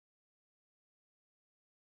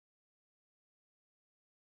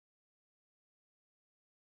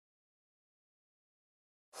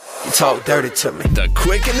Talk dirty to me. The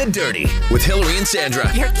Quick and the Dirty with Hillary and Sandra.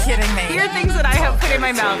 You're kidding me. Here are things that I have put in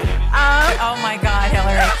my mouth. Oh my God,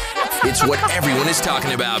 Hillary. It's what everyone is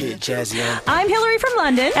talking about. Get jazzy on. I'm Hillary from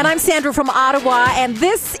London. And I'm Sandra from Ottawa, and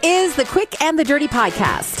this is the Quick and the Dirty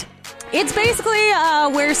podcast. It's basically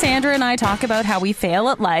where Sandra and I talk about how we fail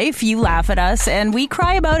at life. You laugh at us, and we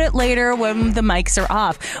cry about it later when the mics are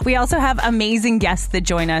off. We also have amazing guests that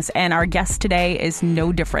join us, and our guest today is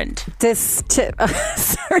no different.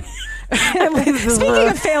 Sorry. Speaking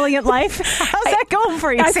of failing at life, how's that going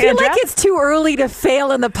for you, Sandra? I feel like it's too early to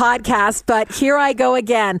fail in the podcast, but here I go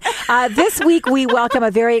again. This week, we welcome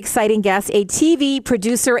a very exciting guest, a TV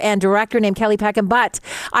producer and director named Kelly Peckham. But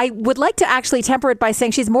I would like to actually temper it by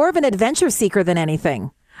saying she's more of an adventure seeker than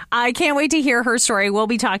anything. I can't wait to hear her story. We'll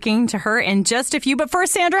be talking to her in just a few. But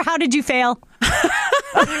first, Sandra, how did you fail?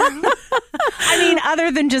 I mean,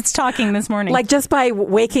 other than just talking this morning. Like just by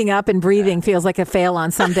waking up and breathing feels like a fail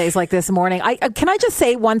on some days like this morning. Can I just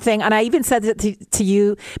say one thing? And I even said it to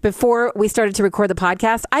you before we started to record the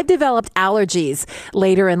podcast. I've developed allergies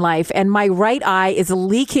later in life, and my right eye is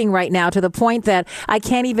leaking right now to the point that I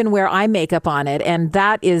can't even wear eye makeup on it. And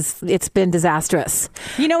it's been disastrous.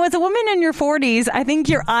 You know, as a woman in your 40s, I think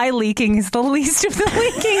your eye leaking is the least of the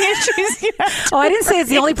leaking issues you have. Oh, I didn't say it's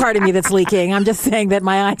the only part of me that's leaking. I'm just saying that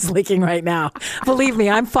my eye's leaking right now. Believe me,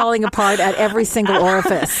 I'm falling apart at every single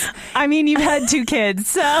orifice. I mean, you've had 2 kids,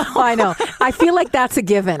 so. Oh, I know. I feel like that's a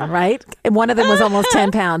given, right? And one of them was almost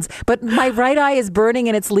 10 pounds. But my right eye is burning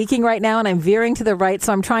and it's leaking right now, and I'm veering to the right,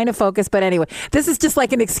 so I'm trying to focus. But anyway, this is just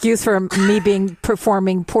like an excuse for me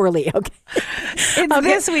performing poorly. Okay. It's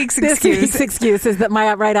this week's excuse. This week's excuse is that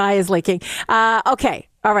my right eye is leaking. Okay.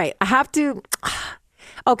 All right. I have to.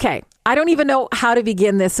 Okay. I don't even know how to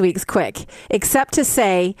begin this week's quick, except to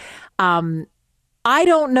say, I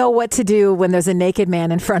don't know what to do when there's a naked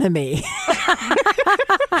man in front of me.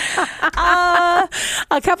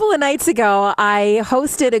 A couple of nights ago, I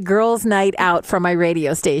hosted a girls' night out from my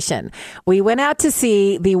radio station. We went out to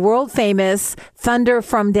see the world famous Thunder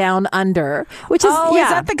from Down Under, which is, is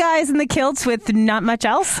that the guys in the kilts with not much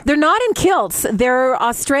else? They're not in kilts. They're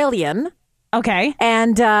Australian. Okay.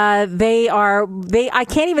 And I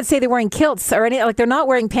can't even say they're wearing kilts or anything. Like, they're not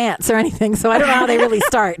wearing pants or anything. So I don't know how they really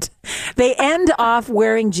start. They end off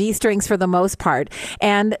wearing G-strings for the most part.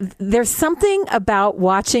 And there's something about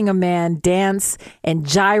watching a man dance and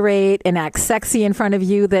gyrate and act sexy in front of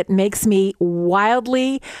you that makes me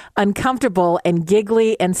wildly uncomfortable and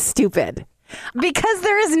giggly and stupid. Because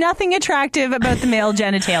there is nothing attractive about the male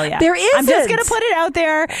genitalia. There isn't. I'm just going to put it out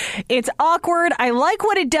there. It's awkward. I like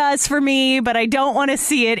what it does for me, but I don't want to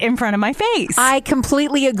see it in front of my face. I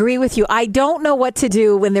completely agree with you. I don't know what to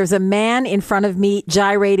do when there's a man in front of me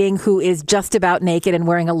gyrating who is just about naked and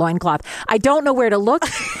wearing a loincloth. I don't know where to look.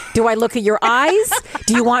 Do I look at your eyes?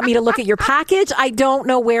 Do you want me to look at your package? I don't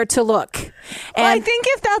know where to look. Well, I think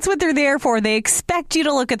if that's what they're there for, they expect you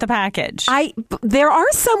to look at the package. There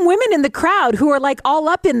are some women in the crowd who are like all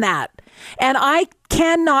up in that. And I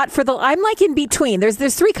cannot I'm like in between. There's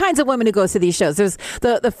 3 kinds of women who goes to these shows. There's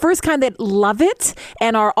the first kind that love it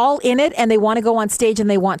and are all in it and they want to go on stage and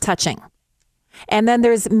they want touching. And then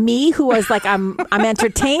there's me who is like, I'm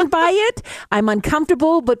entertained by it. I'm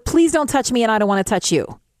uncomfortable, but please don't touch me and I don't want to touch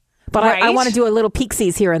you. But right. I want to do a little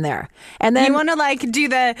peeksies here and there. And then you want to like do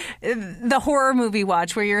the horror movie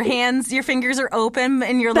watch where your fingers are open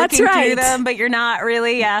and you're looking through them, but you're not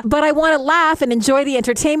really. Yeah. But I want to laugh and enjoy the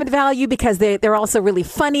entertainment value because they're also really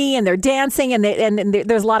funny and they're dancing and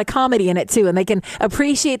there's a lot of comedy in it too. And they can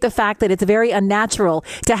appreciate the fact that it's very unnatural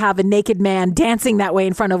to have a naked man dancing that way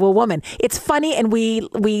in front of a woman. It's funny and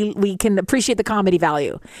we can appreciate the comedy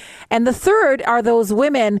value. And the third are those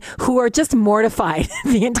women who are just mortified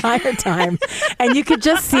the entire time. And you could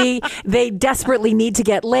just see they desperately need to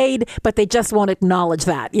get laid, but they just won't acknowledge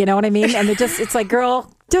that. You know what I mean? And it's like,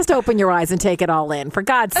 girl, just open your eyes and take it all in, for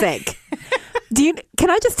God's sake. Can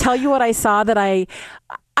I just tell you what I saw that I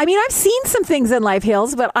mean, I've seen some things in life,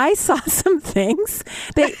 Hills, but I saw some things.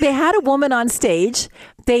 They had a woman on stage.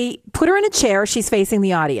 They put her in a chair. She's facing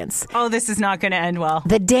the audience. Oh, this is not going to end well.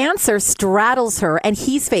 The dancer straddles her and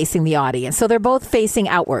he's facing the audience. So they're both facing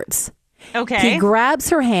outwards. Okay. He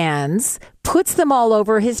grabs her hands, puts them all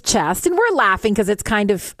over his chest, and we're laughing because it's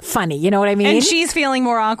kind of funny. You know what I mean? And she's feeling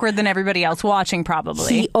more awkward than everybody else watching,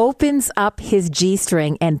 probably. He opens up his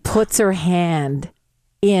G-string and puts her hand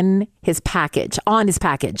in his package, on his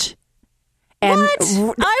package. And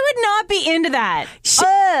what? I would not be into that.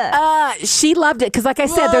 She loved it because, like I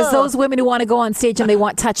said, there's those women who want to go on stage and they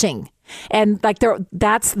want touching, and like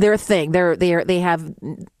that's their thing. They have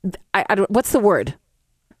I don't, what's the word?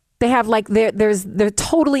 They have like they're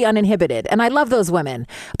totally uninhibited, and I love those women.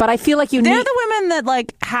 But I feel like they're the women that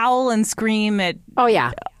like howl and scream at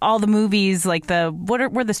all the movies, like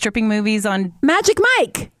what were the stripping movies on Magic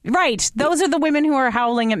Mike. Right, those are the women who are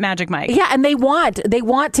howling at Magic Mike. Yeah, and they want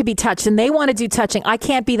to be touched, and they want to do touching. I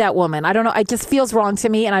can't be that woman. I don't know. It just feels wrong to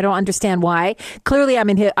me, and I don't understand why. Clearly, I'm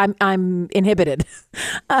inhibited.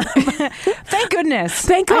 Thank goodness.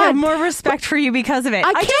 Thank God. I have more respect for you because of it.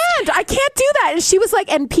 I can't do that. And she was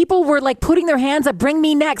like, and people were like putting their hands up, bring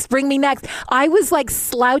me next, bring me next. I was like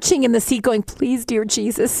slouching in the seat going, please, dear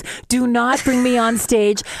Jesus, do not bring me on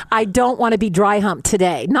stage. I don't want to be dry humped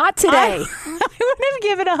today. Not today. I would have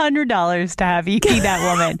given $100 to have you be that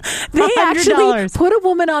woman. They $100. actually put a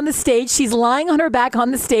woman on the stage. She's lying on her back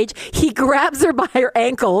on the stage. He grabs her by her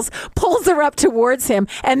ankles, pulls her up towards him,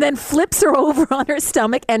 and then flips her over on her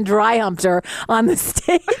stomach and dry humped her on the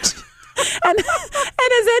stage. And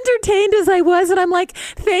as entertained as I was, and I'm like,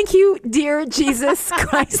 thank you, dear Jesus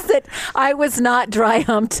Christ, that I was not dry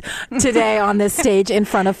humped today on this stage in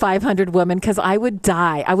front of 500 women, because I would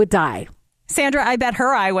die. I would die. Sandra, I bet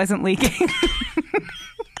her eye wasn't leaking.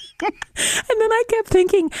 And then I kept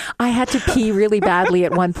thinking I had to pee really badly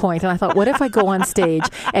at one point. And I thought, what if I go on stage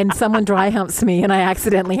and someone dry humps me and I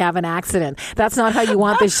accidentally have an accident? That's not how you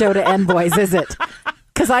want this show to end, boys, is it?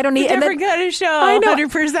 Because I don't need a different kind of show. I know.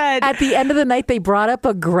 100%. At the end of the night, they brought up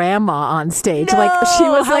a grandma on stage. No, like she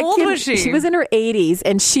was how old was she? She was in her 80s,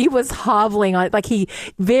 and she was hobbling on. Like he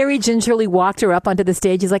very gingerly walked her up onto the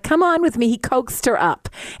stage. He's like, "Come on with me." He coaxed her up,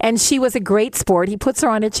 and she was a great sport. He puts her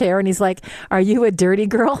on a chair, and he's like, "Are you a dirty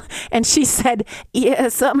girl?" And she said,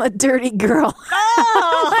 "Yes, I'm a dirty girl."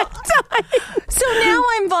 Oh. So now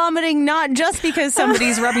I'm vomiting, not just because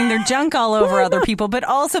somebody's rubbing their junk all over other people, but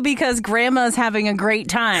also because Grandma's having a great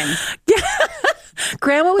time.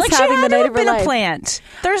 Grandma was having the night of her life. A plant.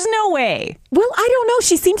 There's no way. Well, I don't know.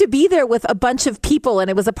 She seemed to be there with a bunch of people, and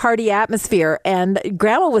it was a party atmosphere. And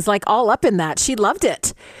Grandma was like all up in that. She loved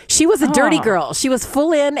it. She was a dirty girl. She was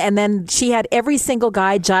full in, and then she had every single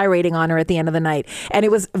guy gyrating on her at the end of the night. And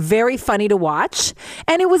it was very funny to watch.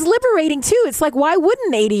 And it was liberating too. It's like, why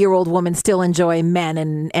wouldn't an 80-year-old woman still enjoy men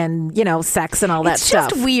and you know, sex and all that stuff?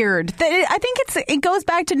 It's just weird. I think it goes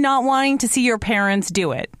back to not wanting to see your parents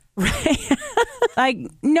do it. Right. Like,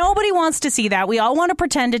 nobody wants to see that. We all want to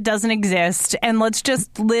pretend it doesn't exist, and let's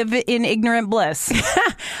just live in ignorant bliss.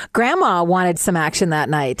 Grandma wanted some action that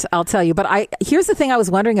night, I'll tell you. But here's the thing I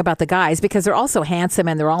was wondering about the guys, because they're all so handsome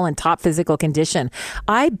and they're all in top physical condition.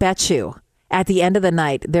 I bet you at the end of the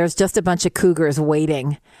night, there's just a bunch of cougars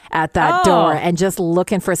waiting at that door and just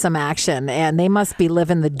looking for some action. And they must be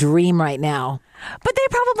living the dream right now. But they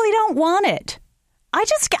probably don't want it.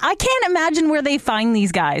 I can't imagine where they find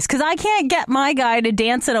these guys, because I can't get my guy to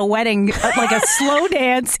dance at a wedding like a slow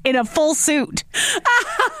dance in a full suit.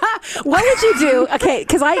 What would you do? Okay,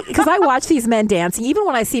 because I watch these men dancing. Even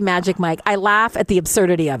when I see Magic Mike, I laugh at the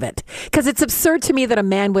absurdity of it, because it's absurd to me that a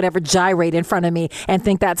man would ever gyrate in front of me and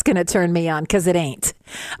think that's going to turn me on, because it ain't.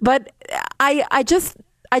 But I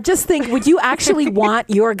just think, would you actually want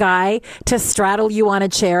your guy to straddle you on a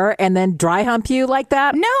chair and then dry hump you like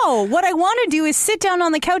that? No. What I want to do is sit down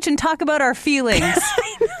on the couch and talk about our feelings.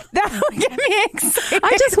 That would get me excited.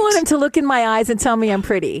 I just want him to look in my eyes and tell me I'm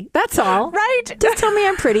pretty. That's all. Right? Just tell me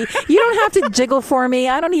I'm pretty. You don't have to jiggle for me.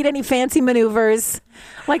 I don't need any fancy maneuvers.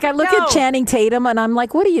 Like, I look at Channing Tatum and I'm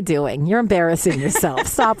like, what are you doing? You're embarrassing yourself.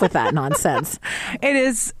 Stop with that nonsense. It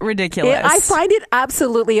is ridiculous. I find it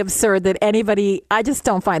absolutely absurd that I just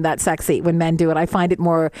don't find that sexy when men do it. I find it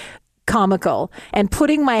more comical. And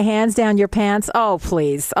putting my hands down your pants, oh,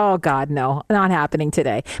 please. Oh, God, no. Not happening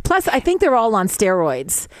today. Plus, I think they're all on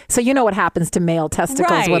steroids. So you know what happens to male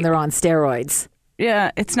testicles when they're on steroids.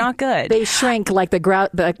 Yeah, it's not good. They shrink like the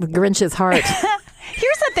Grinch's heart.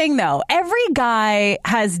 Here's the thing, though. Every guy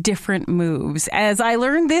has different moves. As I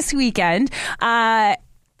learned this weekend,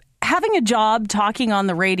 having a job talking on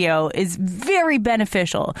the radio is very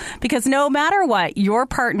beneficial, because no matter what, your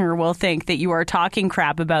partner will think that you are talking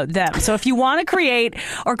crap about them. So if you want to create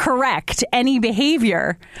or correct any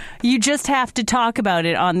behavior, you just have to talk about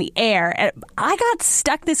it on the air. I got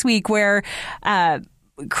stuck this week where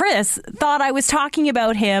Chris thought I was talking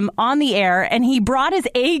about him on the air, and he brought his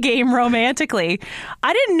A game romantically.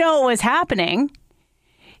 I didn't know what was happening.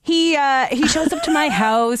 He shows up to my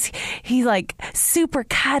house. He's like super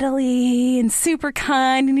cuddly and super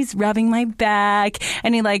kind, and he's rubbing my back,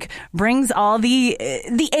 and he like brings all the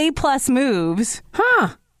A+ moves. Huh.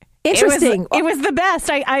 Interesting. It was the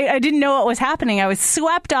best. I didn't know what was happening. I was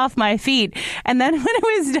swept off my feet. And then when it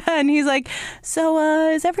was done, he's like, so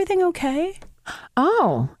is everything okay?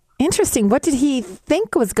 Oh, interesting. What did he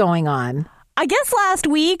think was going on? I guess last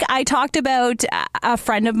week I talked about a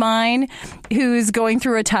friend of mine who's going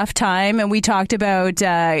through a tough time, and we talked about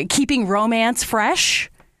keeping romance fresh.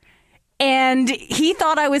 And he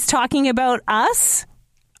thought I was talking about us.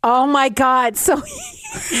 Oh my God. So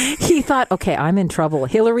he thought, okay, I'm in trouble.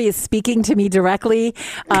 Hillary is speaking to me directly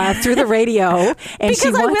through the radio. And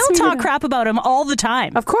because I will talk crap about him all the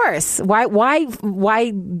time. Of course. Why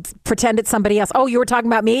pretend it's somebody else? Oh, you were talking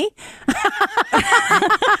about me?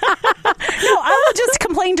 No, I will just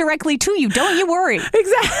complain directly to you. Don't you worry.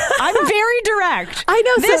 Exactly. I'm very direct. I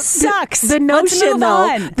know. This so sucks. The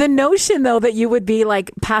notion, though, that you would be like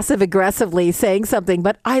passive aggressively saying something,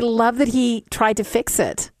 but I love that he tried to fix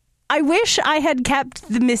it. I wish I had kept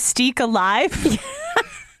the mystique alive.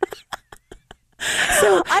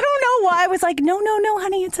 So I don't know why I was like, no,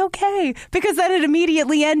 honey, it's okay. Because then it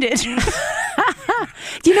immediately ended.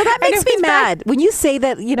 Do you know, that makes me mad when you say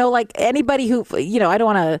that, like anybody who, I don't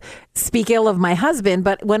want to speak ill of my husband,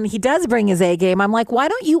 but when he does bring his A game, I'm like, why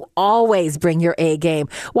don't you always bring your A game?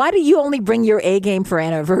 Why do you only bring your A game for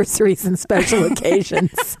anniversaries and special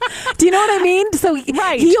occasions? Do you know what I mean? So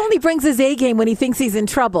he only brings his A game when he thinks he's in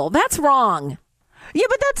trouble. That's wrong. Yeah,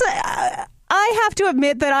 but that's I have to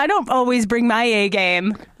admit that I don't always bring my A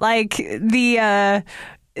game. Like the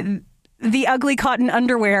ugly cotton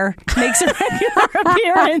underwear makes a regular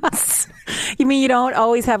appearance. You mean you don't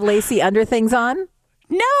always have lacy underthings on?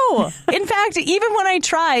 No. In fact, even when I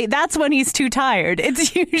try, that's when he's too tired.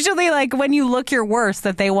 It's usually like when you look your worst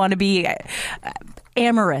that they want to be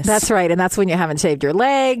amorous. That's right. And that's when you haven't shaved your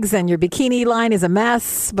legs and your bikini line is a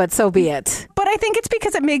mess, but so be it. But I think it's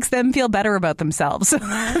because it makes them feel better about themselves.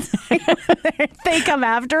 They come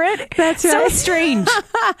after it. That's right. So strange.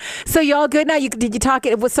 So you all good now? Did you talk?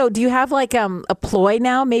 So do you have like a ploy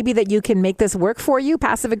now maybe that you can make this work for you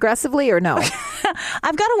passive aggressively or no?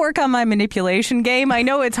 I've got to work on my manipulation game. I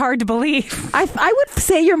know it's hard to believe. I would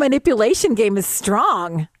say your manipulation game is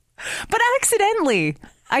strong. But accidentally.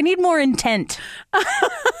 I need more intent.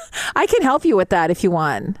 I can help you with that if you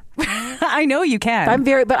want. I know you can.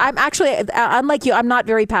 But I'm actually, unlike you, I'm not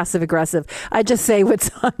very passive aggressive. I just say what's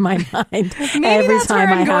on my mind every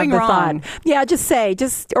time I have the thought. Yeah,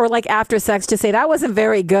 or like after sex, just say that wasn't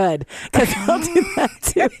very good. Because I'll do that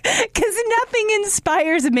too. Because nothing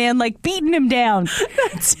inspires a man like beating him down.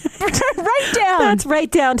 That's right down. That's right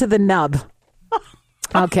down to the nub.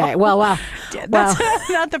 Okay, well, wow. That's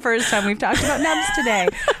not the first time we've talked about nubs today.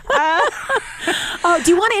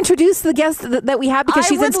 Do you want to introduce the guest that we have? Because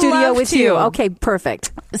she's in studio with you. Okay,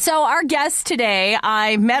 perfect. So our guest today,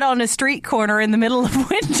 I met on a street corner in the middle of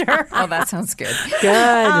winter. Oh, that sounds good.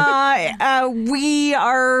 Good. We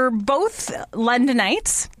are both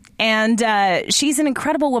Londonites. And she's an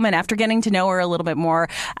incredible woman. After getting to know her a little bit more,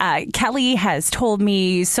 Kelly has told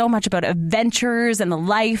me so much about adventures and the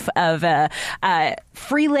life of a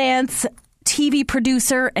freelance TV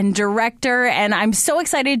producer and director. And I'm so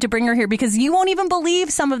excited to bring her here because you won't even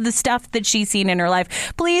believe some of the stuff that she's seen in her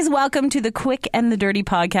life. Please welcome to the Quick and the Dirty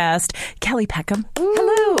podcast, Kelly Peckham. Ooh.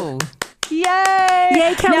 Hello. Yay.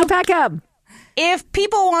 Yay, Kelly Peckham. If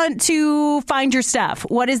people want to find your stuff,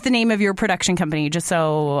 what is the name of your production company? Just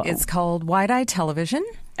so it's called Wide Eye Television.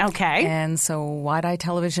 Okay. And so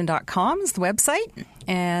wideeyetelevision.com is the website.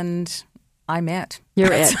 And I'm it.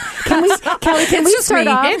 You're it. Kelly, can we start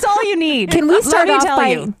off? It's all you need. Can we start off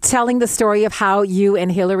by telling the story of how you and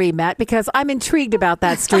Hillary met? Because I'm intrigued about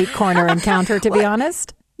that street corner encounter, to be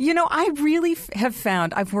honest. You know, I really have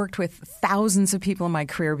found I've worked with thousands of people in my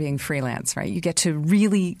career being freelance, right? You get to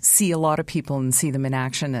really see a lot of people and see them in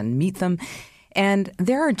action and meet them. And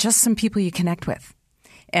there are just some people you connect with.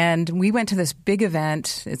 And we went to this big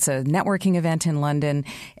event. It's a networking event in London.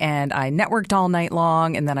 And I networked all night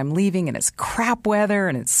long. And then I'm leaving and it's crap weather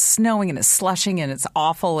and it's snowing and it's slushing and it's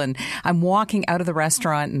awful. And I'm walking out of the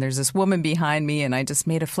restaurant and there's this woman behind me. And I just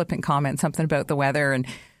made a flippant comment, something about the weather. And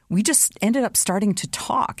we just ended up starting to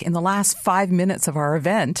talk in the last 5 minutes of our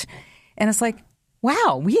event. And it's like,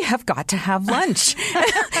 wow, we have got to have lunch.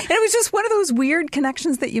 And it was just one of those weird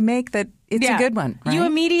connections that you make that it's a good one. Right? You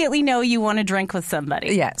immediately know you want to drink with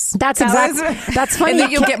somebody. Yes. That's funny. And then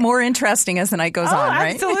you'll get more interesting as the night goes on,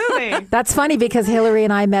 right? Absolutely. That's funny because Hillary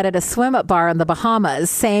and I met at a swim-up bar in the Bahamas.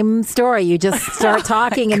 Same story. You just start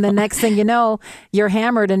talking and the next thing you know, you're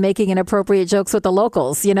hammered and making inappropriate jokes with the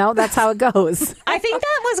locals. You know, that's how it goes. I think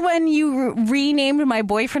that was when you renamed my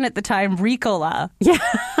boyfriend at the time Ricola. Yeah.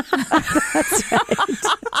 That's right.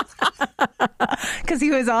 because he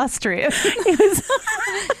was Austrian.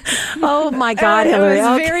 Oh my God, It Hillary. was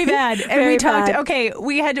Okay. very bad. And Very we talked. bad. Okay,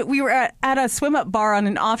 we were at a swim up bar on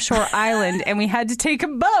an offshore island, and we had to take a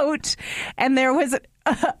boat, and there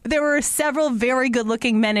were several very good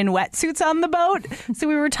looking men in wetsuits on the boat. So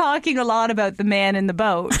we were talking a lot about the man in the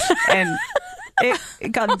boat, and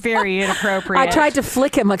it got very inappropriate. I tried to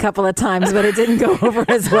flick him a couple of times, but it didn't go over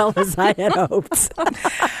as well as I had hoped.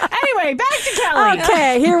 Anyway, back to Kelly.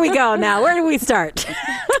 Okay, here we go now. Where do we start?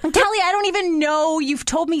 Kelly, I don't even know. You've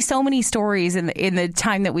told me so many stories in the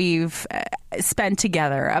time that we've spent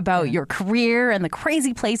together about your career and the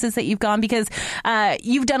crazy places that you've gone, because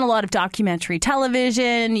you've done a lot of documentary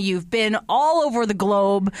television. You've been all over the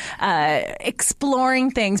globe exploring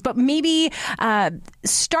things. But maybe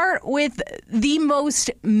start with the most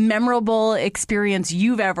memorable experience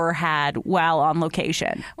you've ever had while on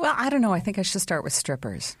location. Well, I don't know. I think I should start with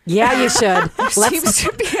strippers. Yeah, you should. Seems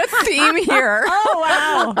to be a theme here.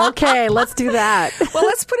 Oh, wow. Okay, let's do that. Well,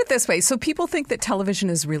 let's put it this way. So people think that television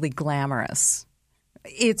is really glamorous.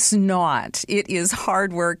 It's not. It is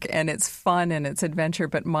hard work and it's fun and it's adventure.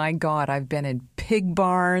 But my God, I've been in pig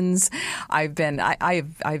barns. I've been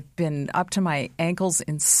up to my ankles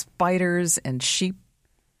in spiders and sheep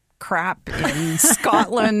crap in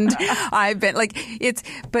Scotland.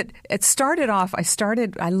 But it started off,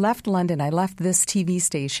 I left London. I left this TV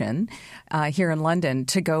station here in London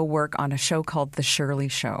to go work on a show called The Shirley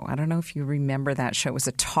Show. I don't know if you remember that show. It was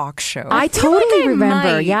a talk show. I totally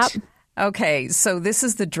remember. might. Yep. Okay, so this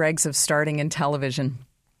is the dregs of starting in television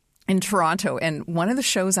in Toronto. And one of the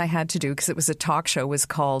shows I had to do, because it was a talk show, was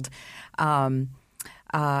called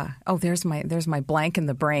there's my blank in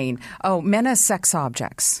the brain. Oh, Men as Sex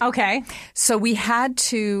Objects. Okay. So we had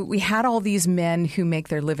all these men who make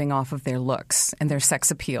their living off of their looks and their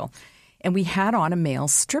sex appeal. And we had on a male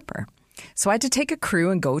stripper. So I had to take a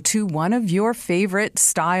crew and go to one of your favorite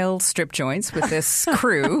style strip joints with this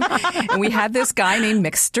crew. And we had this guy named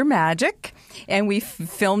Mr. Magic. And we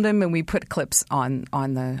filmed him and we put clips on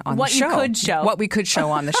the show. What you could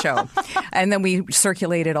show on the show. And then we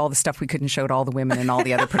circulated all the stuff we couldn't show to all the women in all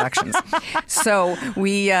the other productions. So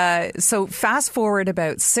so fast forward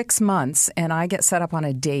about 6 months and I get set up on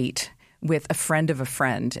a date with a friend of a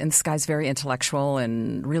friend. And this guy's very intellectual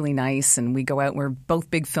and really nice. And we go out and we're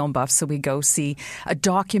both big film buffs. So we go see a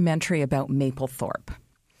documentary about Mapplethorpe,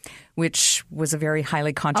 which was a very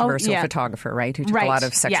highly controversial photographer, right? Who took a lot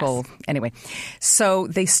of sexual... Yes. Anyway, so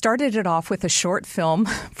they started it off with a short film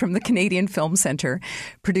from the Canadian Film Centre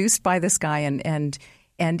produced by this guy. And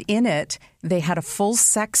in it, they had a full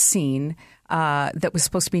sex scene that was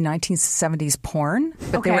supposed to be 1970s porn,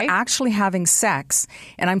 but they were actually having sex.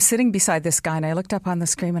 And I'm sitting beside this guy, and I looked up on the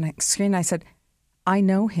screen, and I said, I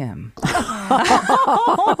know him.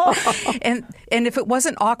 and if it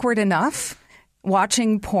wasn't awkward enough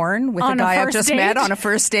watching porn with a guy I've just met on a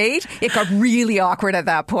first date, it got really awkward at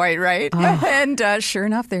that point, right? And sure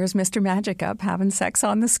enough, there's Mr. Magic up having sex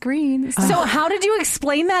on the screen. So how did you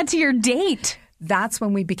explain that to your date? That's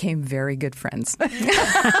when we became very good friends.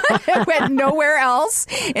 It went nowhere else.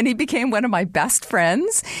 And he became one of my best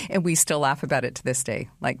friends. And we still laugh about it to this day,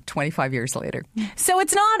 like 25 years later. So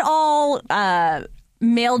it's not all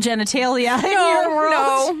male genitalia in your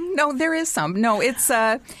world? No, there is some. No, it's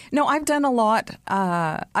I've done a lot.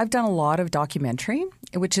 I've done a lot of documentary,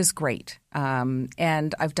 which is great.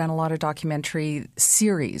 And I've done a lot of documentary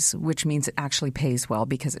series, which means it actually pays well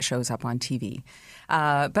because it shows up on TV.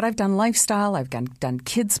 But I've done lifestyle. I've done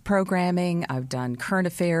kids programming. I've done current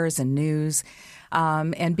affairs and news.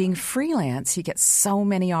 And being freelance, you get so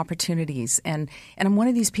many opportunities. And I'm one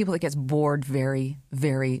of these people that gets bored very,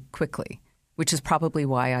 very quickly, which is probably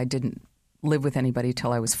why I didn't live with anybody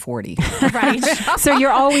till I was 40. Right. So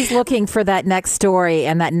you're always looking for that next story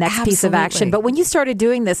and that next piece of action. Absolutely. But when you started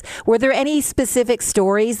doing this, were there any specific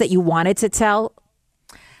stories that you wanted to tell?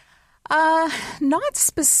 Not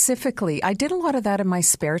specifically. I did a lot of that in my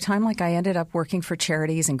spare time. Like I ended up working for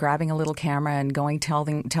charities and grabbing a little camera and going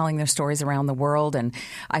telling their stories around the world. And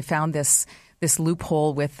I found this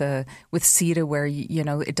loophole with CETA where,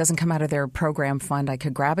 it doesn't come out of their program fund. I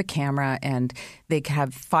could grab a camera and they could have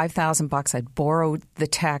 $5,000. I'd borrow the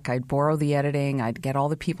tech. I'd borrow the editing. I'd get all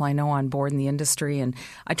the people I know on board in the industry. And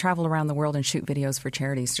I travel around the world and shoot videos for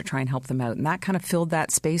charities to try and help them out. And that kind of filled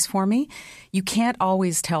that space for me. You can't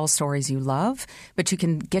always tell stories you love, but you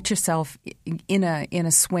can get yourself in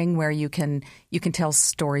a swing where you can tell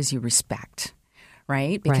stories you respect.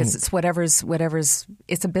 Right? Because it's whatever's,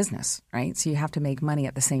 it's a business, right? So you have to make money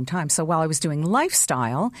at the same time. So while I was doing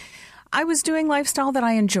lifestyle, that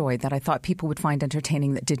I enjoyed, that I thought people would find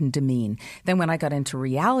entertaining, that didn't demean. Then when I got into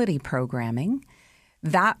reality programming,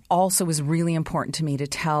 that also was really important to me, to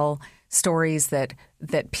tell stories that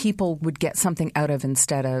people would get something out of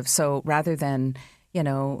instead of. So rather than,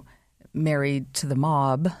 Married to the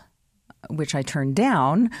Mob, which I turned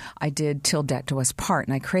down, I did Till Debt Do Us Part,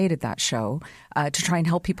 and I created that show to try and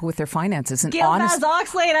help people with their finances. And Gilbaz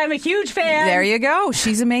Oxlade, I'm a huge fan. There you go.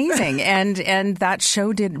 She's amazing. and that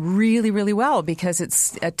show did really, really well because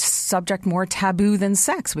it's a subject more taboo than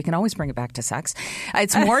sex. We can always bring it back to sex.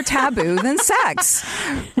 It's more taboo than sex.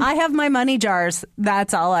 I have my money jars.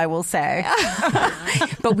 That's all I will say.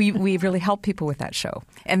 But we really helped people with that show.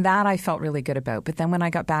 And that I felt really good about. But then when I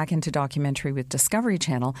got back into documentary with Discovery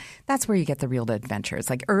Channel, that's where you get the real adventures.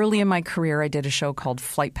 Like early in my career, I did a show called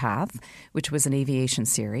Flight Path, which was an aviation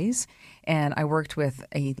series. And I worked with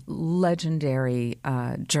a legendary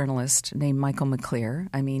journalist named Michael McClear.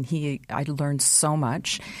 I mean, I learned so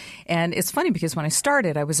much. And it's funny because when I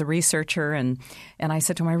started, I was a researcher and I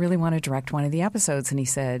said to him, I really want to direct one of the episodes. And he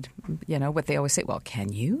said, what they always say, well,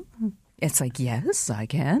 can you? It's like, yes, I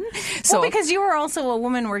can. So because you were also a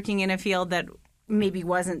woman working in a field that maybe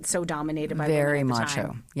wasn't so dominated by very women at the much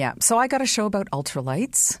time. so. Yeah. So I got a show about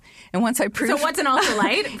ultralights, and once I proved. So what's an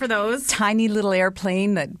ultralight for those? Tiny little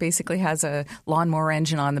airplane that basically has a lawnmower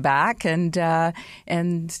engine on the back, and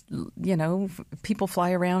people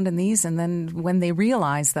fly around in these, and then when they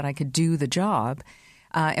realized that I could do the job,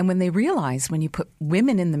 and when they realized when you put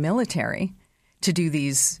women in the military to do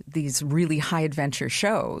these really high adventure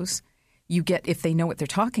shows, you get, if they know what they're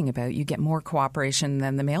talking about, you get more cooperation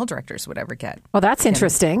than the male directors would ever get. Well, that's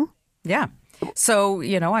interesting. Yeah. So,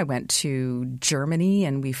 I went to Germany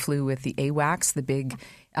and we flew with the AWACS, the big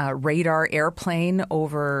radar airplane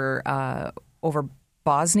over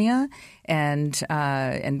Bosnia and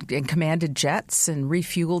commanded jets and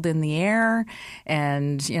refueled in the air.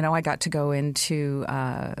 And, I got to go into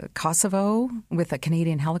Kosovo with a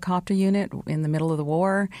Canadian helicopter unit in the middle of the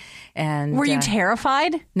war. And were you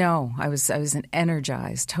terrified? No, I was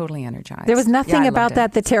energized, totally energized. There was nothing about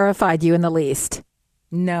that terrified you in the least.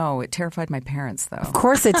 No, it terrified my parents, though. Of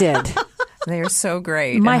course it did. They are so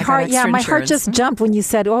great. My heart just jumped when you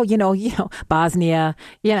said, Bosnia,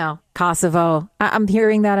 Kosovo. I'm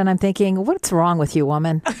hearing that and I'm thinking, what's wrong with you,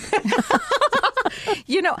 woman? But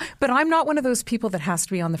I'm not one of those people that has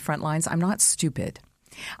to be on the front lines. I'm not stupid.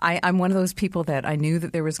 I'm one of those people that I knew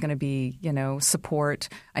that there was going to be, support.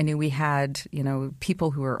 I knew we had, people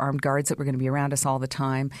who were armed guards that were going to be around us all the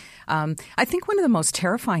time. I think one of the most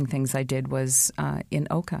terrifying things I did was in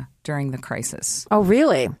Oka during the crisis. Oh,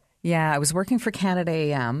 really? Yeah, I was working for Canada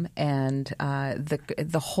AM, and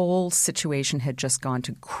the whole situation had just gone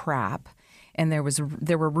to crap. And there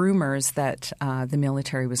were rumors that the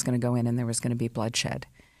military was going to go in and there was going to be bloodshed.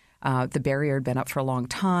 The barrier had been up for a long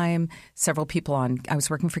time. I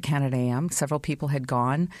was working for Canada AM. Several people had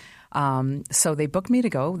gone. So they booked me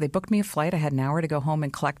to go. They booked me a flight. I had an hour to go home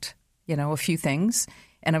and collect, a few things.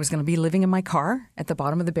 And I was going to be living in my car at the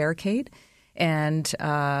bottom of the barricade. And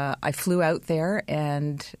I flew out there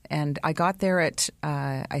and I got there at,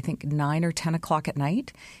 I think, 9 or 10 o'clock at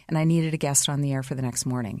night. And I needed a guest on the air for the next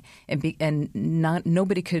morning.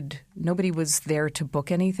 Nobody was there to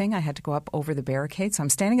book anything. I had to go up over the barricade. So I'm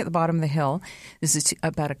standing at the bottom of the hill. This is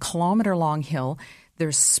about a kilometer-long hill.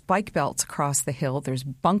 There's spike belts across the hill. There's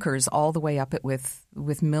bunkers all the way up it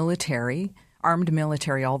with military, armed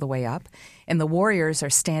military all the way up. And the warriors are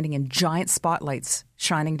standing in giant spotlights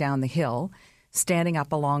shining down the hill, standing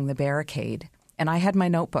up along the barricade. And I had my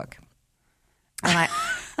notebook. And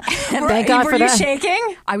thank God for that. Were you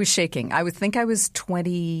shaking? I was shaking. I would think I was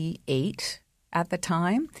 28 at the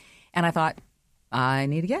time. And I thought, I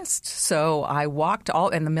need a guest. So I walked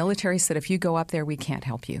and the military said, if you go up there, we can't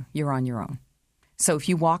help you. You're on your own. So if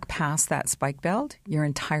you walk past that spike belt, you're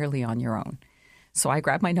entirely on your own. So I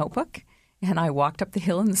grabbed my notebook and I walked up the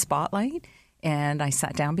hill in the spotlight and I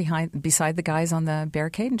sat down beside the guys on the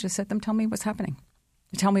barricade and just said to them, tell me what's happening.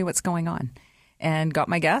 Tell me what's going on. And got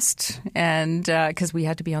my guest, and because we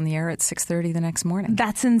had to be on the air at 6:30 the next morning.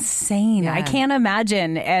 That's insane. Yeah. I can't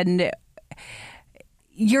imagine. And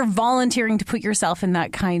you're volunteering to put yourself in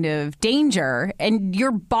that kind of danger, and your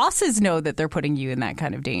bosses know that they're putting you in that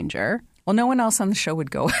kind of danger. Well, no one else on the show would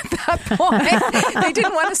go at that point. They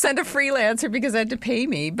didn't want to send a freelancer because they had to pay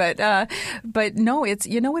me. But no, it's,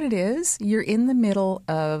 you know what it is? You're in the middle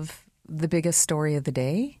of the biggest story of the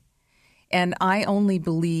day. And I only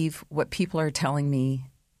believe what people are telling me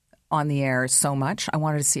on the air so much. I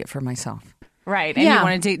wanted to see it for myself. Right. And you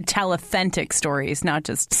wanted to tell authentic stories, not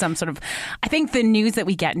just some sort of... I think the news that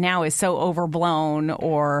we get now is so overblown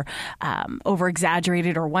or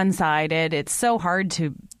over-exaggerated or one-sided. It's so hard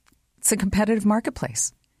to... It's a competitive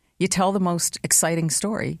marketplace. You tell the most exciting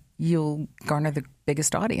story, you'll garner the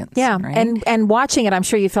biggest audience. Yeah, right? and watching it, I'm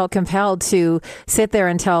sure you felt compelled to sit there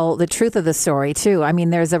and tell the truth of the story too. I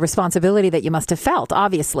mean, there's a responsibility that you must have felt,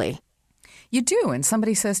 obviously. You do. And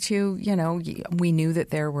somebody says to you, we knew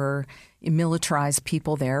that there were militarized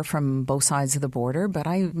people there from both sides of the border, but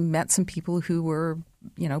I met some people who were,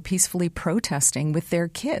 peacefully protesting with their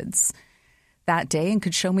kids that day and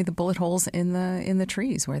could show me the bullet holes in the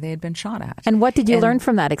trees where they had been shot at. And what did you learn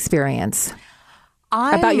from that experience?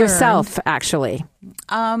 About yourself, actually.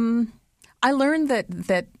 I learned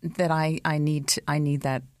that I need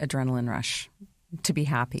that adrenaline rush to be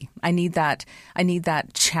happy. I need that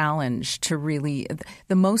challenge to really.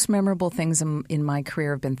 The most memorable things in my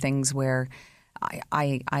career have been things where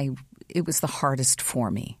it was the hardest for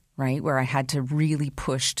me, right? Where I had to really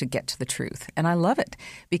push to get to the truth, and I love it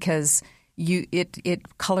because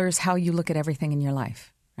it colors how you look at everything in your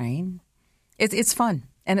life, right? It's fun.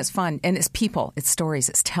 And it's fun. And it's people. It's stories.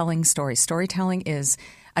 It's telling stories. Storytelling is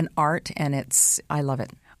an art, and I love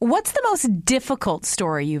it. What's the most difficult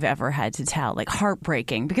story you've ever had to tell? Like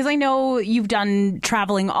heartbreaking? Because I know you've done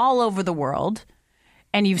traveling all over the world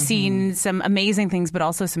and you've seen some amazing things, but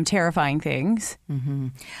also some terrifying things.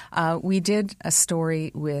 We did a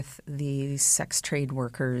story with the sex trade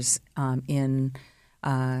workers in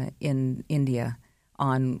India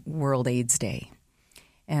on World AIDS Day.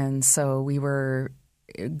 And so we were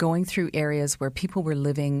going through areas where people were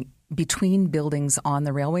living between buildings on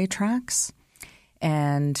the railway tracks.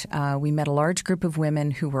 And we met a large group of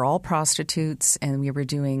women who were all prostitutes, and we were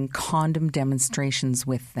doing condom demonstrations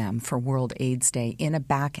with them for World AIDS Day in a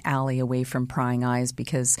back alley away from prying eyes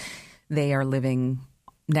because they are living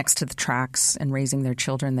next to the tracks and raising their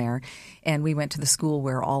children there. And we went to the school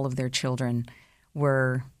where all of their children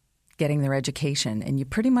were getting their education. And you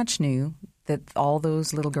pretty much knew that all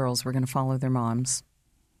those little girls were going to follow their moms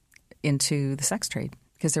into the sex trade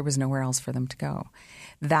because there was nowhere else for them to go.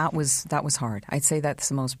 That was hard. I'd say that's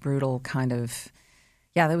the most brutal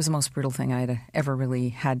that was the most brutal thing I'd ever really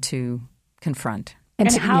had to confront.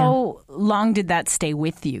 And how long did that stay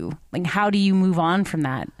with you? Like, how do you move on from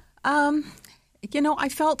that? I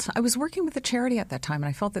felt I was working with a charity at that time, and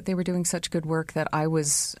I felt that they were doing such good work that I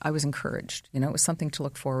was encouraged. It was something to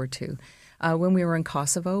look forward to. When we were in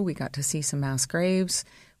Kosovo, we got to see some mass graves.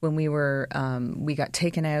 When we got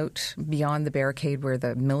taken out beyond the barricade where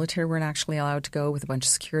the military weren't actually allowed to go with a bunch of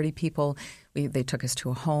security people. They took us to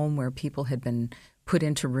a home where people had been put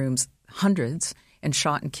into rooms, hundreds, and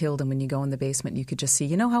shot and killed. And when you go in the basement, you could just see,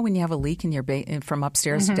 how when you have a leak in your from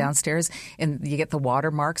upstairs to downstairs and you get the water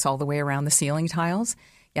marks all the way around the ceiling tiles?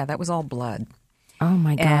 Yeah, that was all blood. Oh,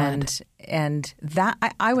 my God. And that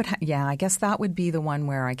I guess that would be the one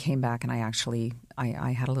where I came back and I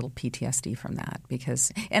had a little PTSD from that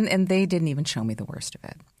because and they didn't even show me the worst of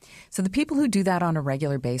it. So the people who do that on a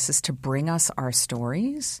regular basis to bring us our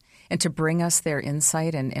stories and to bring us their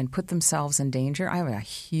insight and put themselves in danger, I have a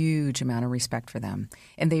huge amount of respect for them.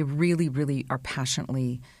 And they really, really are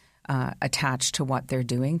passionately attached to what they're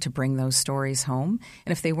doing to bring those stories home.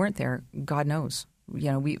 And if they weren't there, God knows.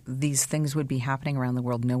 These things would be happening around the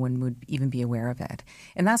world. No one would even be aware of it.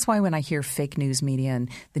 And that's why when I hear fake news media and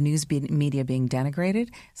the news media being denigrated,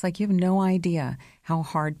 it's like you have no idea how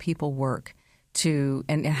hard people work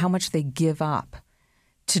and how much they give up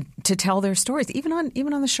to tell their stories. Even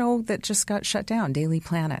on the show that just got shut down, Daily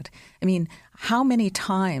Planet. I mean, how many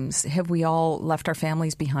times have we all left our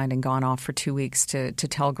families behind and gone off for 2 weeks to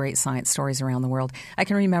tell great science stories around the world? I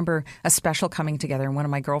can remember a special coming together, and one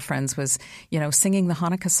of my girlfriends was, singing the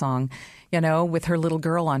Hanukkah song, with her little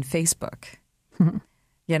girl on Facebook,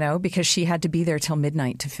 because she had to be there till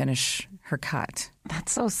midnight to finish her cut.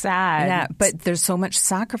 That's so sad. Yeah, but there's so much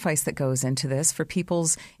sacrifice that goes into this for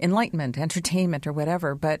people's enlightenment, entertainment, or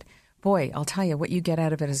whatever. But boy, I'll tell you what you get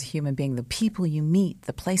out of it as a human being, the people you meet,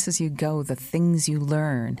 the places you go, the things you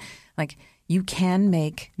learn. Like, you can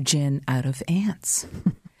make gin out of ants.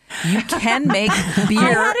 You can make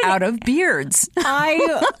beer out of beards.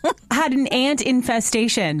 I had an ant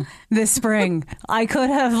infestation this spring. I could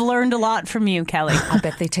have learned a lot from you, Kelly. I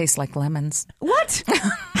bet they taste like lemons. What?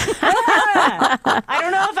 I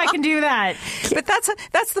don't know if I can do that. But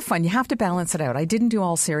that's the fun. You have to balance it out. I didn't do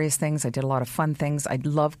all serious things. I did a lot of fun things. I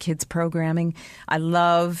love kids programming. I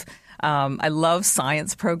love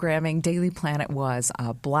science programming. Daily Planet was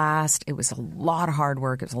a blast. It was a lot of hard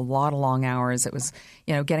work. It was a lot of long hours. It was,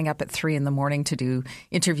 getting up at 3 a.m. to do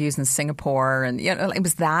interviews in Singapore. And, it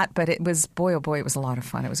was that. But it was, boy, oh boy, it was a lot of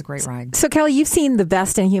fun. It was a great ride. So, Kelly, you've seen the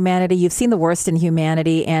best in humanity. You've seen the worst in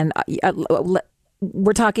humanity. And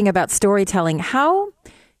we're talking about storytelling. How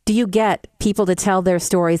do you get people to tell their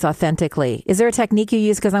stories authentically? Is there a technique you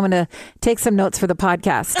use? Because I'm going to take some notes for the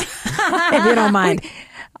podcast, if you don't mind.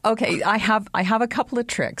 Okay, I have a couple of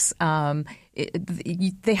tricks.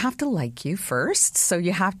 They have to like you first, so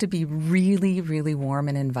you have to be really, really warm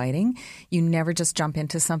and inviting. You never just jump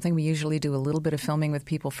into something. We usually do a little bit of filming with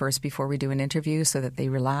people first before we do an interview so that they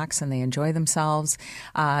relax and they enjoy themselves.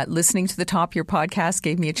 Listening to the top of your podcast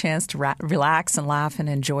gave me a chance to relax and laugh and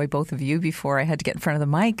enjoy both of you before I had to get in front of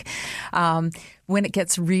the mic. When it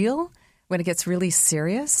gets real, when it gets really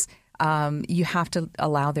serious, you have to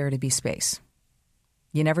allow there to be space.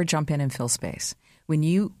 You never jump in and fill space. When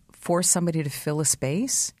you force somebody to fill a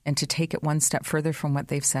space and to take it one step further from what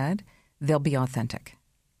they've said, they'll be authentic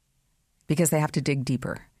because they have to dig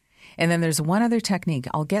deeper. And then there's one other technique.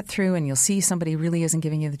 I'll get through and you'll see somebody really isn't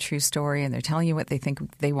giving you the true story and they're telling you what they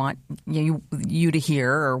think they want you to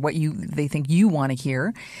hear or what they think you want to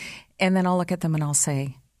hear. And then I'll look at them and I'll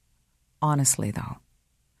say, honestly, though,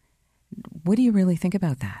 what do you really think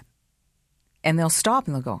about that? And they'll stop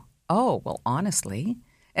and they'll go, oh, well, honestly.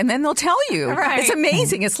 And then they'll tell you. Right. It's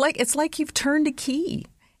amazing. It's like you've turned a key.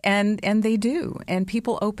 And they do. And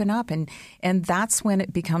people open up and that's when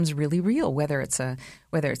it becomes really real, whether it's a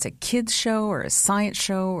kids show or a science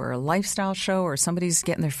show or a lifestyle show or somebody's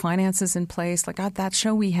getting their finances in place. Like at that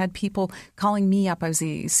show, we had people calling me up. I was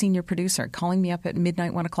the senior producer, calling me up at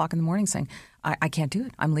midnight, 1 o'clock in the morning saying, I can't do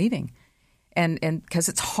it. I'm leaving. And because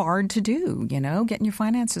it's hard to do, getting your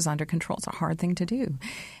finances under control. It's a hard thing to do.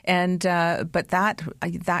 And but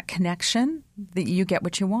that connection, that you get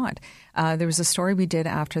what you want. There was a story we did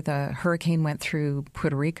after the hurricane went through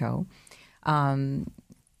Puerto Rico,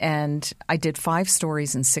 and I did 5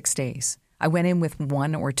 stories in 6 days. I went in with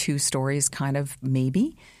 1 or 2 stories, kind of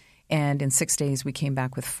maybe. And in 6 days, we came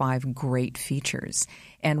back with 5 great features.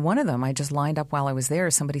 And one of them, I just lined up while I was there.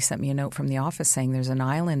 Somebody sent me a note from the office saying there's an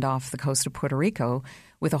island off the coast of Puerto Rico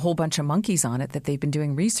with a whole bunch of monkeys on it that they've been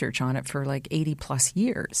doing research on it for like 80 plus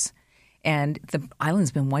years. And the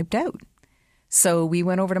island's been wiped out. So we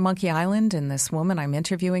went over to Monkey Island, and this woman, I'm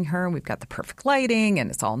interviewing her, and we've got the perfect lighting, and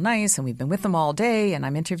it's all nice, and we've been with them all day, and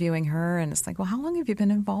I'm interviewing her, and it's like, well, how long have you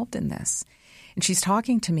been involved in this? And she's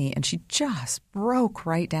talking to me, and she just broke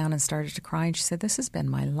right down and started to cry. And she said, this has been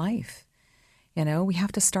my life. We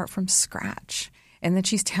have to start from scratch. And then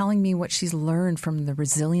she's telling me what she's learned from the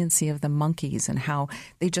resiliency of the monkeys and how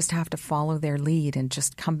they just have to follow their lead and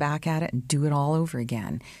just come back at it and do it all over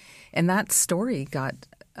again. And that story got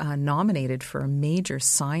nominated for a major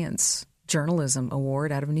science journalism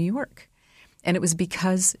award out of New York. And it was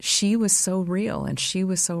because she was so real and she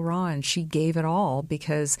was so raw and she gave it all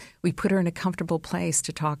because we put her in a comfortable place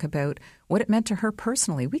to talk about what it meant to her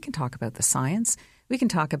personally. We can talk about the science. We can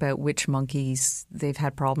talk about which monkeys they've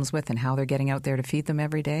had problems with and how they're getting out there to feed them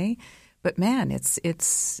every day. But man,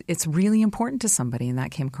 it's really important to somebody, and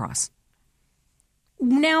that came across.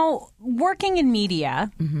 Now, working in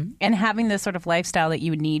media and having this sort of lifestyle that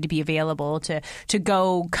you would need to be available to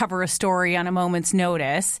go cover a story on a moment's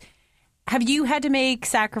notice, have you had to make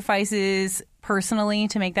sacrifices personally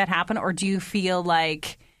to make that happen, or do you feel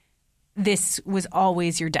like this was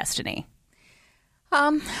always your destiny?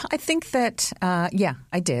 I think that, yeah,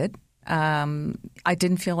 I did. I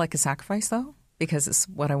didn't feel like a sacrifice, though, because it's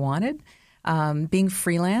what I wanted. Being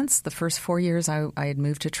freelance, the first 4 years I had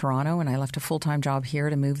moved to Toronto, and I left a full-time job here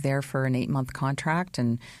to move there for an 8-month contract,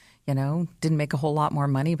 and didn't make a whole lot more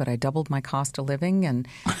money, but I doubled my cost of living. And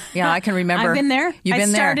I can remember. I've been there. You've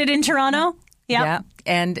been there. I started in Toronto. Yep. Yeah.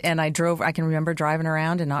 And I can remember driving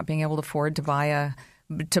around and not being able to afford to buy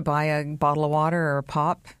a bottle of water or a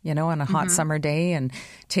pop, on a hot summer day, and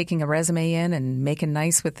taking a resume in and making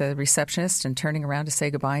nice with the receptionist and turning around to say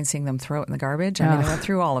goodbye and seeing them throw it in the garbage. I mean, I went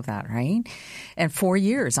through all of that, right? And 4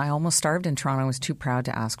 years, I almost starved in Toronto. I was too proud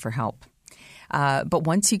to ask for help. But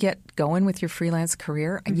once you get going with your freelance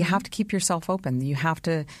career, you have to keep yourself open.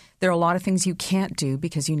 There are a lot of things you can't do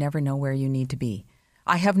because you never know where you need to be.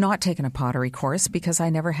 I have not taken a pottery course because I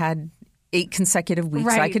never had 8 consecutive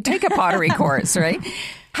weeks I could take a pottery course, right?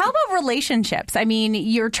 How about relationships? I mean,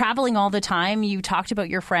 you're traveling all the time. You talked about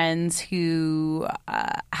your friends who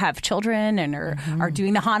have children and are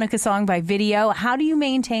doing the Hanukkah song by video. How do you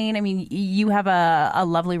maintain? I mean, you have a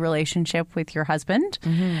lovely relationship with your husband.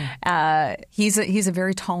 He's a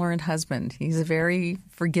very tolerant husband. He's a very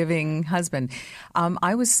forgiving husband.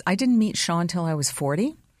 I didn't meet Sean till I was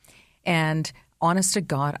 40, and honest to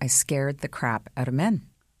God, I scared the crap out of men.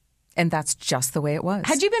 And that's just the way it was.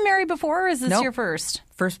 Had you been married before, or is this your first?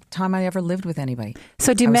 First time I ever lived with anybody.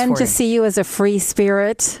 So do men just see you as a free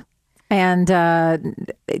spirit and,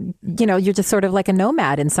 you're just sort of like a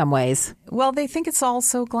nomad in some ways? Well, they think it's all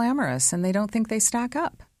so glamorous and they don't think they stack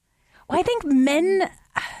up. I think men,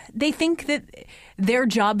 they think that their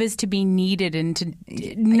job is to be needed and to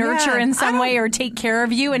nurture in some way or take care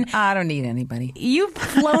of you. And I don't need anybody. You've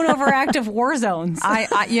flown over active war zones.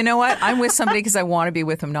 I you know what? I'm with somebody because I want to be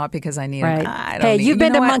with them, not because I need them. I don't Hey, need, you've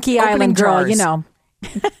been to Monkey Island, girl. You know.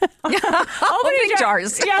 Opening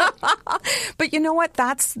jars. Yeah. But you know what?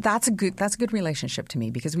 That's a good relationship to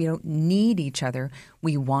me because we don't need each other.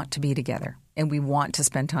 We want to be together and we want to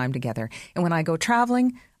spend time together. And when I go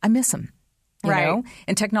traveling, I miss them. You know?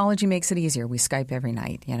 And technology makes it easier. We Skype every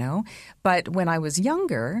night, you know. But when I was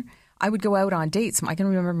younger, I would go out on dates. I can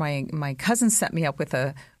remember my cousin set me up with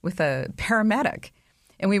a paramedic.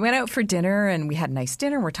 And we went out for dinner and we had a nice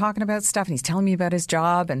dinner. We're talking about stuff and he's telling me about his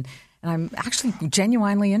job and I'm actually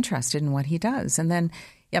genuinely interested in what he does. And then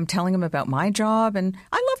I'm telling him about my job. And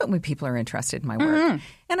I love it when people are interested in my work. Mm-hmm.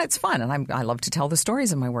 And it's fun. And I love to tell the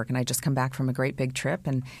stories of my work. And I just come back from a great big trip.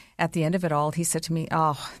 And at the end of it all, he said to me,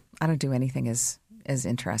 "Oh, I don't do anything as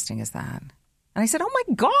interesting as that." And I said, "Oh,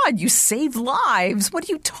 my God, you save lives. What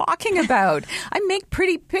are you talking about? I make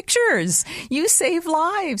pretty pictures. You save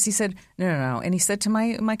lives." He said, No. And he said to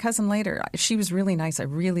my cousin later, she was really nice. I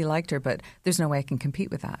really liked her, but there's no way I can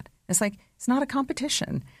compete with that. It's like, it's not a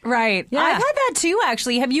competition. Right. Yeah. I've had that too,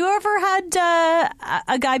 actually. Have you ever had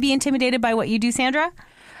a guy be intimidated by what you do, Sandra?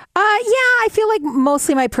 Yeah, I feel like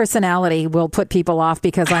mostly my personality will put people off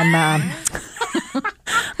because I'm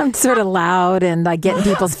I'm sort of loud and I get in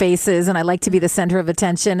people's faces and I like to be the center of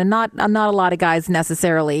attention, and not a lot of guys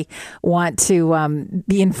necessarily want to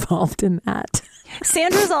be involved in that.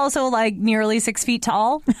 Sandra's also like nearly 6 feet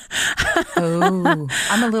tall. Oh,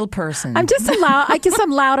 I'm a little person. I'm just loud. I guess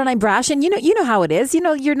I'm loud and I'm brash, and you know how it is. You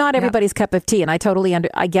know, you're not everybody's cup of tea, and I totally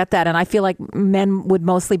I get that, and I feel like men would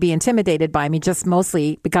mostly be intimidated by me, just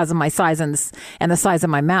mostly because of my size and the size of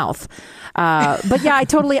my mouth. But yeah, I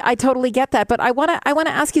totally get that. But I want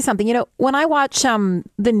to ask you something. You know, when I watch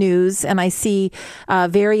the news and I see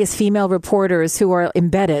various female reporters who are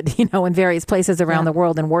embedded, you know, in various places around the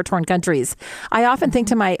world in war-torn countries, I often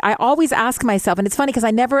think I always ask myself, and it's funny because I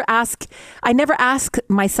never ask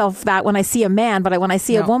myself that when I see a man, but when I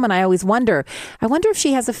see a woman, I always wonder if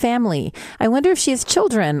she has a family. I wonder if she has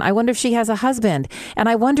children. I wonder if she has a husband. And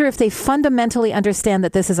I wonder if they fundamentally understand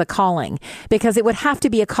that this is a calling, because it would have to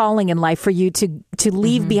be a calling in life for you to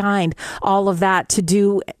leave behind all of that,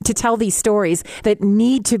 to tell these stories that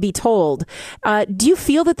need to be told. Do you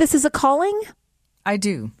feel that this is a calling? I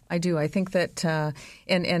do. I think that,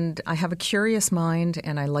 and I have a curious mind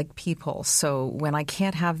and I like people. So when I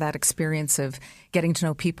can't have that experience of getting to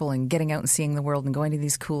know people and getting out and seeing the world and going to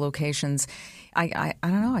these cool locations, I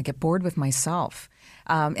don't know, I get bored with myself.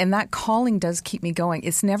 And that calling does keep me going.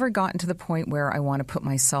 It's never gotten to the point where I want to put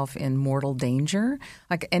myself in mortal danger.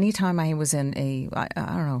 Like anytime I was in I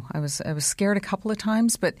don't know, I was scared a couple of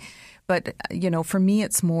times, but you know, for me,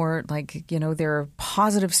 it's more like, you know, there are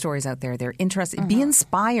positive stories out there. They're interesting. Be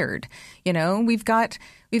inspired. You know, we've got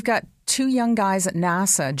 2 young guys at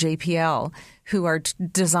NASA, JPL, who are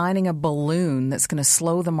designing a balloon that's going to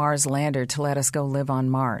slow the Mars lander to let us go live on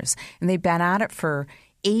Mars. And they've been at it for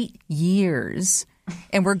 8 years.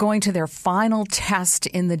 And we're going to their final test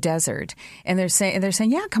in the desert. And they're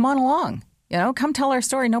saying, yeah, come on along. You know, come tell our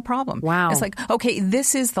story, no problem. Wow. It's like, okay,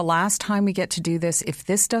 this is the last time we get to do this. If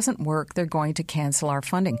this doesn't work, they're going to cancel our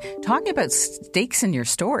funding. Talking about stakes in your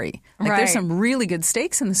story. Like there's some really good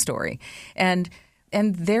stakes in the story. And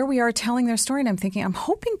there we are telling their story. And I'm thinking, I'm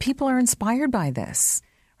hoping people are inspired by this,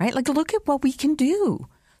 right? Like, look at what we can do.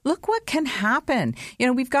 Look what can happen. You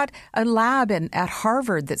know, we've got a lab at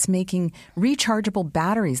Harvard that's making rechargeable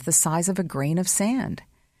batteries the size of a grain of sand.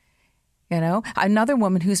 You know, another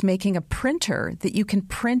woman who's making a printer that you can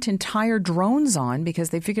print entire drones on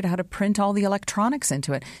because they figured out how to print all the electronics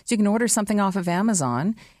into it. So you can order something off of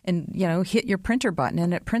Amazon and, you know, hit your printer button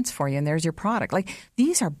and it prints for you and there's your product. Like,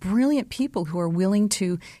 these are brilliant people who are willing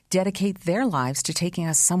to dedicate their lives to taking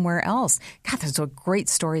us somewhere else. God, those are great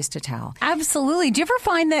stories to tell. Absolutely. Do you ever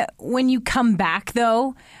find that when you come back,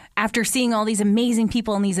 though, after seeing all these amazing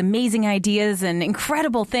people and these amazing ideas and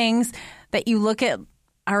incredible things, that you look at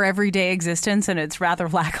our everyday existence and it's rather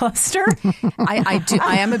lackluster? I do.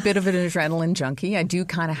 I am a bit of an adrenaline junkie. I do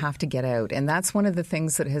kind of have to get out. And that's one of the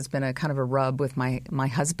things that has been a kind of a rub with my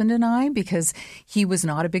husband and I, because he was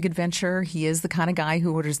not a big adventurer. He is the kind of guy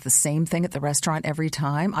who orders the same thing at the restaurant every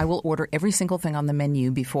time. I will order every single thing on the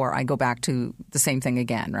menu before I go back to the same thing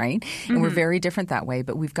again, right? And we're very different that way,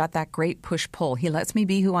 but we've got that great push-pull. He lets me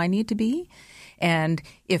be who I need to be. And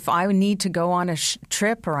if I need to go on a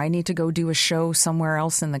trip or I need to go do a show somewhere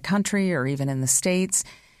else in the country or even in the States,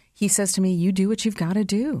 he says to me, you do what you've got to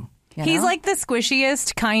do. He's like the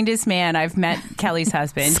squishiest, kindest man I've met. Kelly's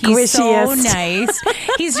husband. He's so Squishiest.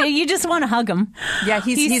 nice. You just want to hug him. Yeah,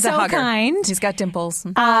 he's so a hugger. kind. He's got dimples.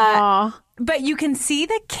 But you can see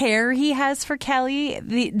the care he has for Kelly,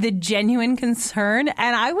 the genuine concern.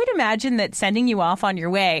 And I would imagine that sending you off on your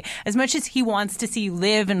way, as much as he wants to see you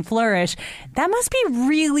live and flourish, that must be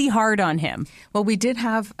really hard on him. Well, we did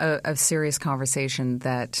have a serious conversation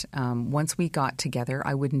that once we got together,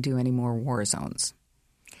 I wouldn't do any more war zones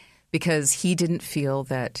because he didn't feel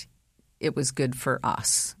that it was good for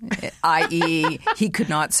us, i.e. he could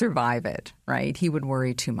not survive it, right? He would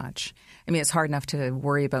worry too much. I mean, it's hard enough to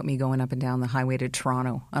worry about me going up and down the highway to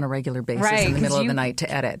Toronto on a regular basis in the middle of the night to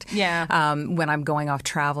edit. Yeah. When I'm going off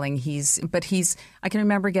traveling, I can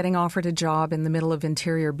remember getting offered a job in the middle of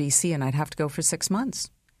interior BC and I'd have to go for 6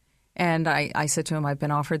 months. And I said to him, I've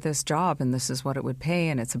been offered this job and this is what it would pay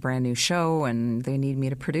and it's a brand new show and they need me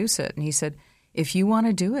to produce it. And he said, if you want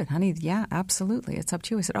to do it, honey, yeah, absolutely. It's up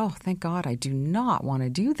to you. I said, oh, thank God I do not want to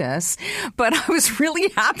do this. But I was really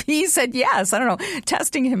happy he said yes. I don't know,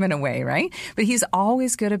 testing him in a way, right? But he's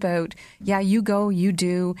always good about, yeah, you go, you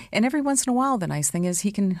do. And every once in a while, the nice thing is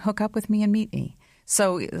he can hook up with me and meet me.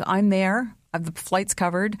 So I'm there. The flight's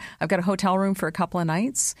covered. I've got a hotel room for a couple of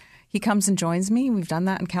nights. He comes and joins me. We've done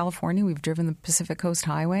that in California. We've driven the Pacific Coast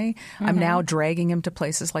Highway. Mm-hmm. I'm now dragging him to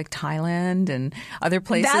places like Thailand and other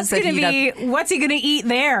places. That's going to be, what's he going to eat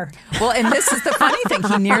there? Well, and this is the funny thing.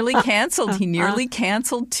 He nearly canceled. He nearly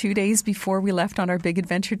canceled 2 days before we left on our big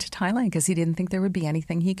adventure to Thailand because he didn't think there would be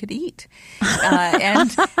anything he could eat.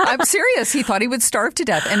 And I'm serious. He thought he would starve to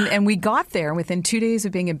death. And we got there within 2 days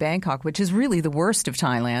of being in Bangkok, which is really the worst of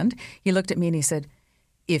Thailand. He looked at me and he said,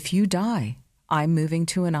 if you die, I'm moving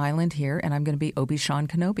to an island here and I'm going to be Obi-Wan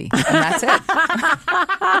Kenobi. And that's it.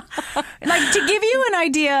 Like, to give you an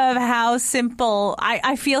idea of how simple,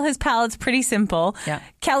 I feel his palate's pretty simple. Yeah.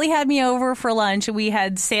 Kelly had me over for lunch. We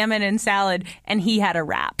had salmon and salad and he had a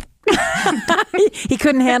wrap. He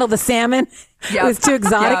couldn't handle the salmon. It was too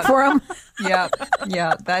exotic for him. Yeah,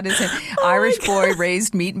 that is him. Irish boy,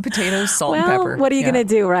 raised meat and potatoes, salt and pepper. What are you going to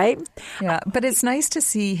do, right? Yeah, but it's nice to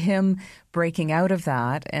see him breaking out of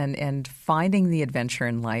that and finding the adventure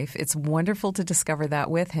in life. It's wonderful to discover that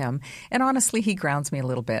with him. And honestly, he grounds me a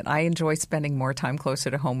little bit. I enjoy spending more time closer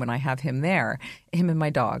to home when I have him there, him and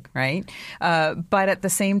my dog, right? But at the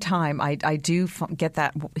same time, I do hit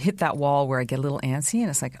that wall where I get a little antsy and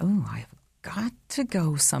it's like, oh, I've got to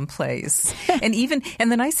go someplace. And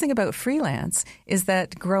the nice thing about freelance is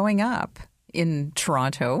that growing up in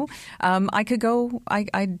Toronto, I could go,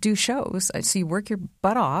 I do shows. So you work your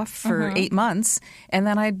butt off for 8 months and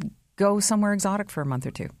then I'd go somewhere exotic for a month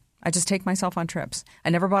or two. I just take myself on trips. I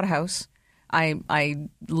never bought a house. I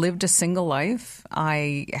lived a single life.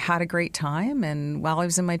 I had a great time. And while I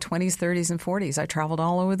was in my 20s, 30s, and 40s, I traveled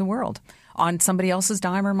all over the world on somebody else's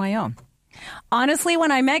dime or my own. Honestly,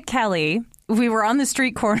 when I met Kelly, we were on the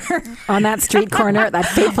street corner. On that street corner, that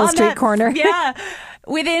fateful street corner. Yeah.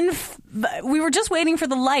 We were just waiting for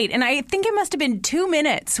the light, and I think it must have been 2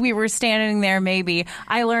 minutes we were standing there maybe.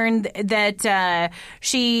 I learned that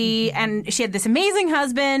she had this amazing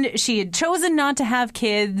husband. She had chosen not to have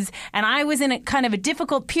kids, and I was in a kind of a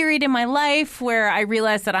difficult period in my life where I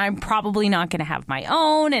realized that I'm probably not going to have my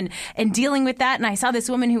own and dealing with that. And I saw this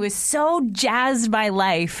woman who was so jazzed by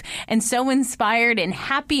life and so inspired and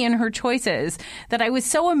happy in her choices that I was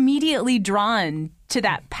so immediately drawn to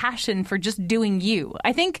that passion for just doing you.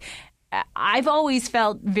 I think I've always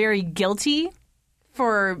felt very guilty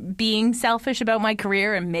for being selfish about my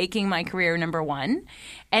career and making my career number one.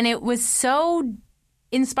 And it was so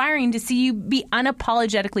inspiring to see you be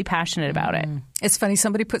unapologetically passionate about it. It's funny.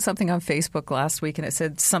 Somebody put something on Facebook last week and it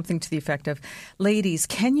said something to the effect of, ladies,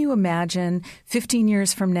 can you imagine 15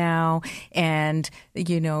 years from now and,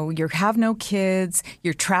 you have no kids,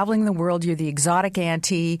 you're traveling the world, you're the exotic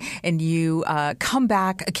auntie, and you come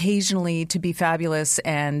back occasionally to be fabulous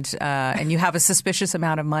and you have a suspicious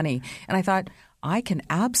amount of money. And I thought, I can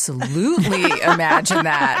absolutely imagine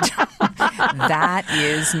that. That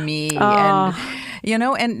is me.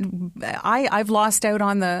 And I've lost out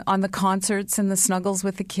on the concerts and the snuggles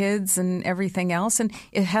with the kids and everything else. And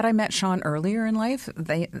had I met Sean earlier in life,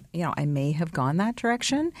 I may have gone that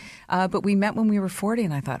direction. But we met when we were 40,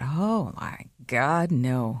 and I thought, oh my God,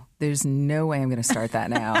 no. There's no way I'm going to start that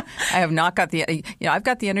now. I have not got I've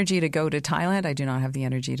got the energy to go to Thailand. I do not have the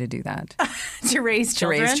energy to do that. To raise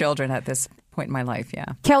children? To raise children at this point in my life, yeah.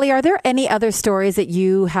 Kelly, are there any other stories that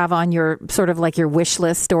you have on your sort of like your wish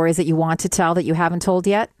list, stories that you want to tell that you haven't told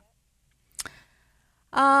yet?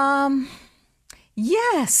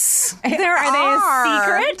 Yes, Are they a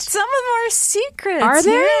secret? Some of them are secrets. Are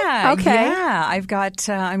they? Yeah, Okay. Yeah, I've got.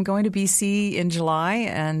 I'm going to BC in July,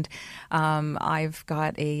 and I've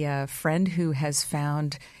got a friend who has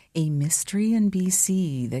found a mystery in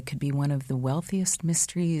BC that could be one of the wealthiest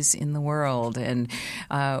mysteries in the world. And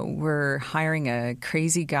we're hiring a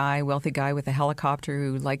crazy guy, wealthy guy with a helicopter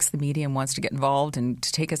who likes the media and wants to get involved and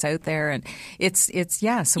to take us out there. And it's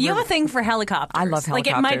So You have a thing for helicopters. I love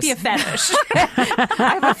helicopters. Like it might be a fetish.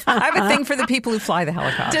 I have a thing for the people who fly the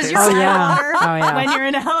helicopters. Does your water when you're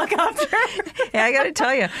in a helicopter? Yeah, I got to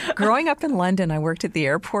tell you, growing up in London, I worked at the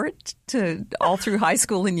airport all through high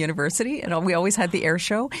school and university, and we always had the air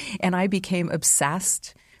show, and I became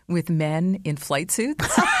obsessed with men in flight suits.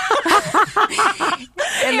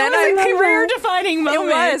 And then a career-defining moment.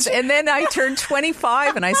 It was. And then I turned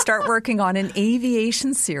 25 and I start working on an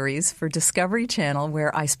aviation series for Discovery Channel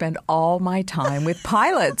where I spend all my time with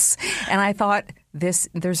pilots. And I thought,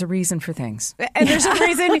 there's a reason for things. And there's a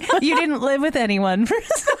reason you didn't live with anyone.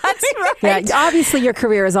 That's right. Yeah, obviously your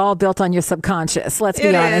career is all built on your subconscious. Let's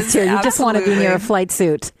be honest here. You just want to be near a flight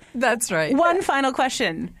suit. That's right. One final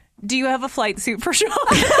question. Do you have a flight suit for sure?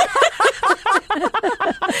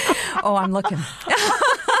 Oh, I'm looking.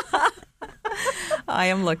 I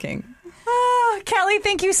am looking. Oh, Kelly,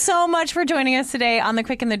 thank you so much for joining us today on The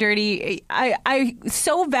Quick and the Dirty. I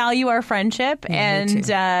so value our friendship and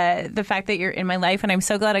the fact that you're in my life, and I'm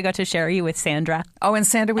so glad I got to share you with Sandra. Oh, and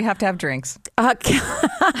Sandra, we have to have drinks.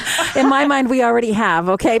 In my mind, we already have,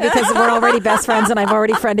 okay? Because we're already best friends, and I've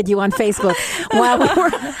already friended you on Facebook. While we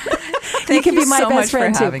were, you can be my best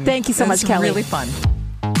friend, too. Thank you so much, Kelly. Really fun.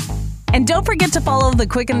 And don't forget to follow The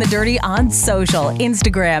Quick and the Dirty on social.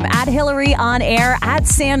 Instagram @HillaryOnAir,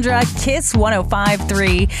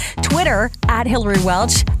 @SandraKiss1053, Twitter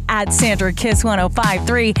 @HillaryWelch,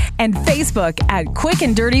 @SandraKiss1053, and Facebook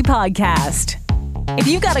 @QuickandDirtyPodcast. If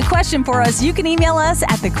you've got a question for us, you can email us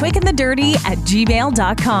at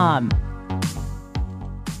thequickandthedirty@gmail.com.